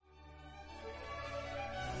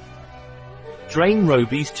Drain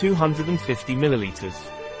Robis 250 ml.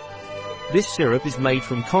 This syrup is made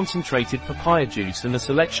from concentrated papaya juice and a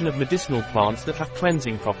selection of medicinal plants that have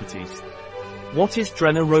cleansing properties. What is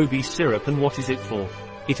Drain Robis syrup and what is it for?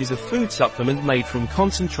 It is a food supplement made from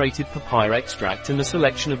concentrated papaya extract and a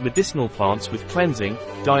selection of medicinal plants with cleansing,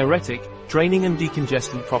 diuretic, draining and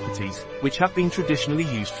decongestant properties, which have been traditionally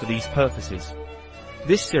used for these purposes.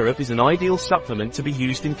 This syrup is an ideal supplement to be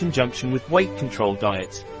used in conjunction with weight control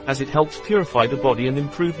diets, as it helps purify the body and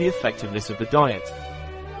improve the effectiveness of the diet.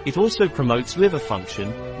 It also promotes liver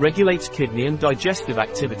function, regulates kidney and digestive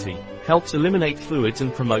activity, helps eliminate fluids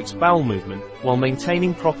and promotes bowel movement, while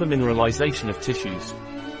maintaining proper mineralization of tissues.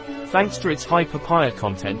 Thanks to its high papaya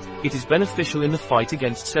content, it is beneficial in the fight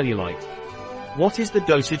against cellulite. What is the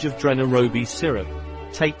dosage of Drain Robis syrup?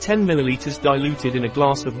 Take 10 ml diluted in a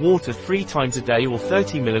glass of water 3 times a day or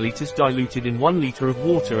 30 ml diluted in 1 liter of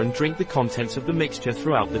water and drink the contents of the mixture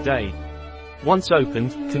throughout the day. Once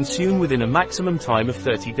opened, consume within a maximum time of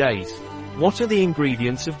 30 days. What are the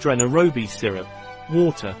ingredients of Drain Robis syrup?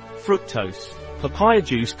 Water, fructose, papaya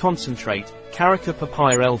juice concentrate, carica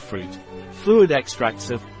papaya L fruit, fluid extracts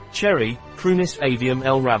of cherry, Prunus avium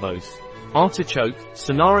L ravos, artichoke,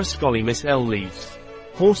 Sonara scolymus L leaves,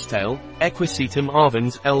 horsetail, Equisetum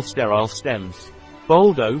avens L sterile stems,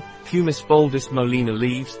 boldo, Pumice boldus molina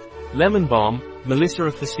leaves, lemon balm, Melissa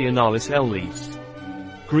officinalis L leaves,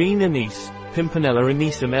 green anise, Pimpinella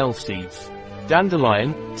anisum L seeds,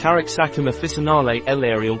 dandelion, Taraxacum officinale L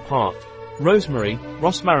aerial part, rosemary,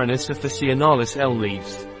 Rosmarinus officinalis L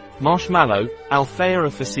leaves, marshmallow, Althea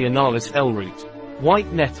officinalis L root,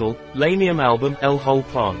 white nettle, Lanium album L whole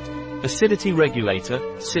plant, acidity regulator,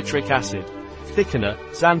 citric acid, thickener,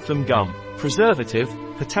 xanthan gum, preservative,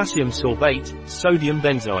 potassium sorbate, sodium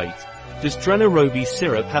benzoate. Does Drain Robis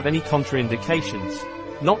syrup have any contraindications?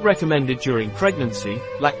 Not recommended during pregnancy,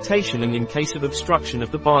 lactation and in case of obstruction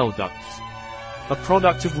of the bile ducts. A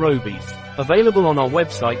product of Robis. Available on our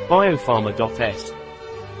website biopharma.s.